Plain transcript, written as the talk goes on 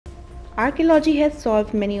Archaeology has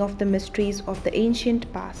solved many of the mysteries of the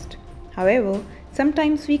ancient past. However,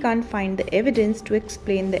 sometimes we can't find the evidence to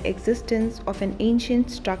explain the existence of an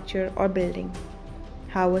ancient structure or building.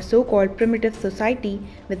 How a so-called primitive society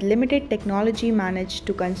with limited technology managed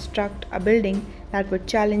to construct a building that would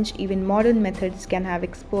challenge even modern methods can have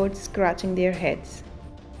experts scratching their heads.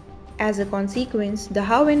 As a consequence, the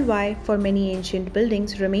how and why for many ancient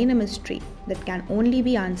buildings remain a mystery that can only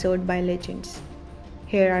be answered by legends.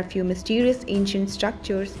 Here are a few mysterious ancient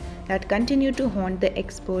structures that continue to haunt the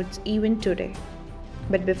experts even today.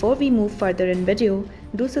 But before we move further in video,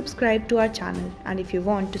 do subscribe to our channel, and if you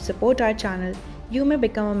want to support our channel, you may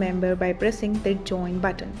become a member by pressing the join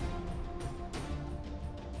button.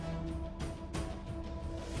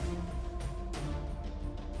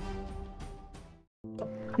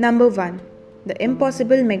 Number 1. The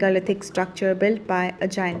impossible megalithic structure built by a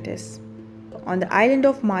giantess. On the island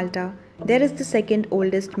of Malta, there is the second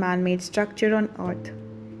oldest man-made structure on Earth.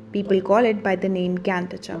 People call it by the name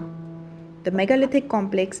Gantacha. The megalithic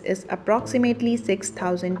complex is approximately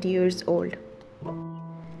 6,000 years old.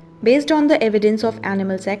 Based on the evidence of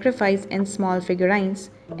animal sacrifice and small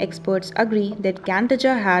figurines, experts agree that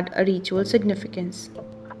Gantacha had a ritual significance.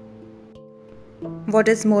 What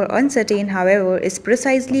is more uncertain, however, is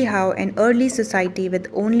precisely how an early society with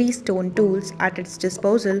only stone tools at its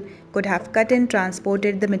disposal could have cut and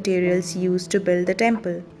transported the materials used to build the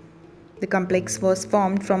temple. The complex was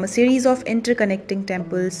formed from a series of interconnecting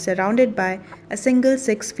temples surrounded by a single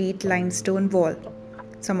 6 feet limestone wall.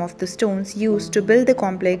 Some of the stones used to build the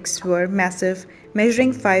complex were massive,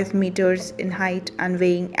 measuring 5 meters in height and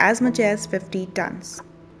weighing as much as 50 tons.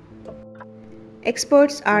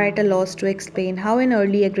 Experts are at a loss to explain how an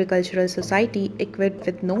early agricultural society equipped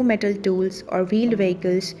with no metal tools or wheeled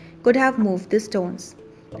vehicles could have moved the stones.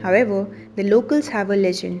 However, the locals have a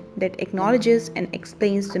legend that acknowledges and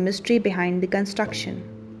explains the mystery behind the construction.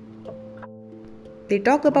 They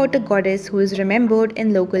talk about a goddess who is remembered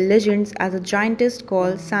in local legends as a giantess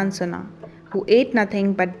called Sansona, who ate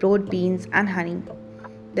nothing but broad beans and honey.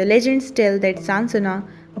 The legends tell that Sansona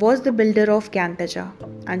was the builder of Gantacha,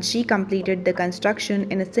 and she completed the construction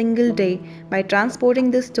in a single day by transporting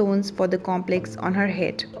the stones for the complex on her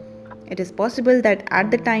head. It is possible that at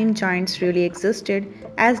the time giants really existed,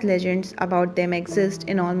 as legends about them exist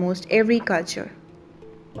in almost every culture.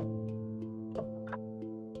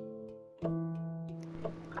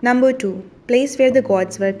 Number 2. Place where the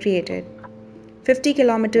gods were created. 50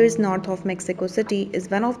 kilometers north of Mexico City is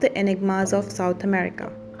one of the enigmas of South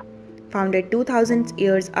America. Founded 2000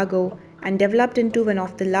 years ago and developed into one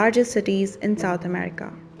of the largest cities in South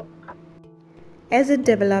America. As it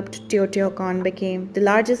developed, Teotihuacan became the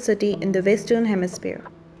largest city in the Western Hemisphere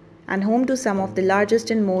and home to some of the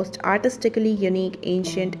largest and most artistically unique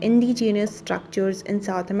ancient indigenous structures in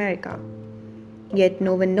South America. Yet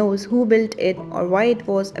no one knows who built it or why it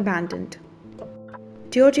was abandoned.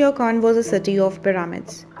 Teotihuacan was a city of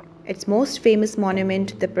pyramids. Its most famous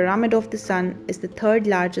monument, the Pyramid of the Sun, is the third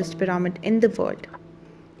largest pyramid in the world.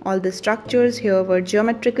 All the structures here were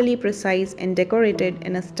geometrically precise and decorated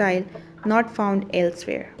in a style not found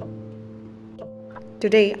elsewhere.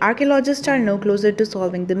 Today, archaeologists are no closer to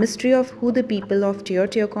solving the mystery of who the people of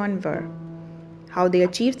Teotihuacan were, how they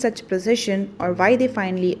achieved such precision, or why they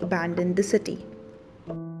finally abandoned the city.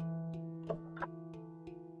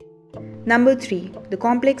 Number 3. The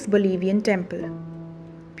complex Bolivian temple.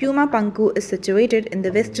 Pumapunku is situated in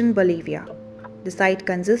the western Bolivia. The site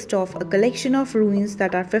consists of a collection of ruins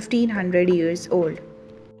that are 1500 years old.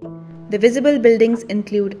 The visible buildings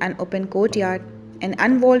include an open courtyard, an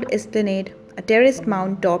unwalled esplanade, a terraced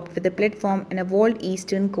mound topped with a platform, and a walled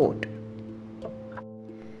eastern court.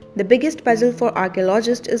 The biggest puzzle for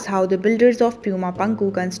archaeologists is how the builders of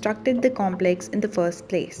Pumapunku constructed the complex in the first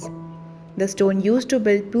place. The stone used to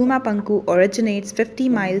build Pumapunku originates 50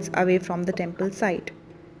 miles away from the temple site.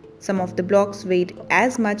 Some of the blocks weighed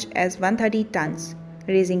as much as 130 tons,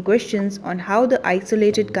 raising questions on how the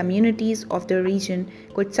isolated communities of the region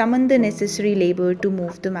could summon the necessary labor to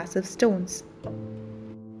move the massive stones.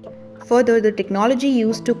 Further, the technology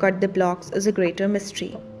used to cut the blocks is a greater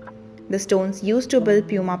mystery. The stones used to build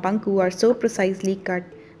Pumapunku are so precisely cut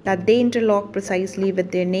that they interlock precisely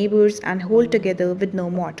with their neighbors and hold together with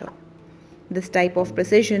no mortar. This type of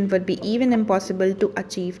precision would be even impossible to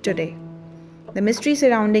achieve today. The mystery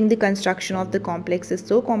surrounding the construction of the complex is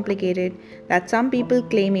so complicated that some people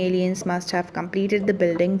claim aliens must have completed the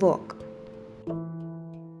building work.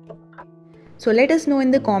 So let us know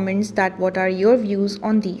in the comments that what are your views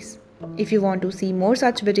on these. If you want to see more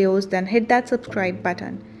such videos, then hit that subscribe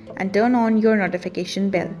button and turn on your notification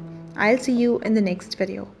bell. I'll see you in the next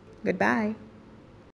video. Goodbye.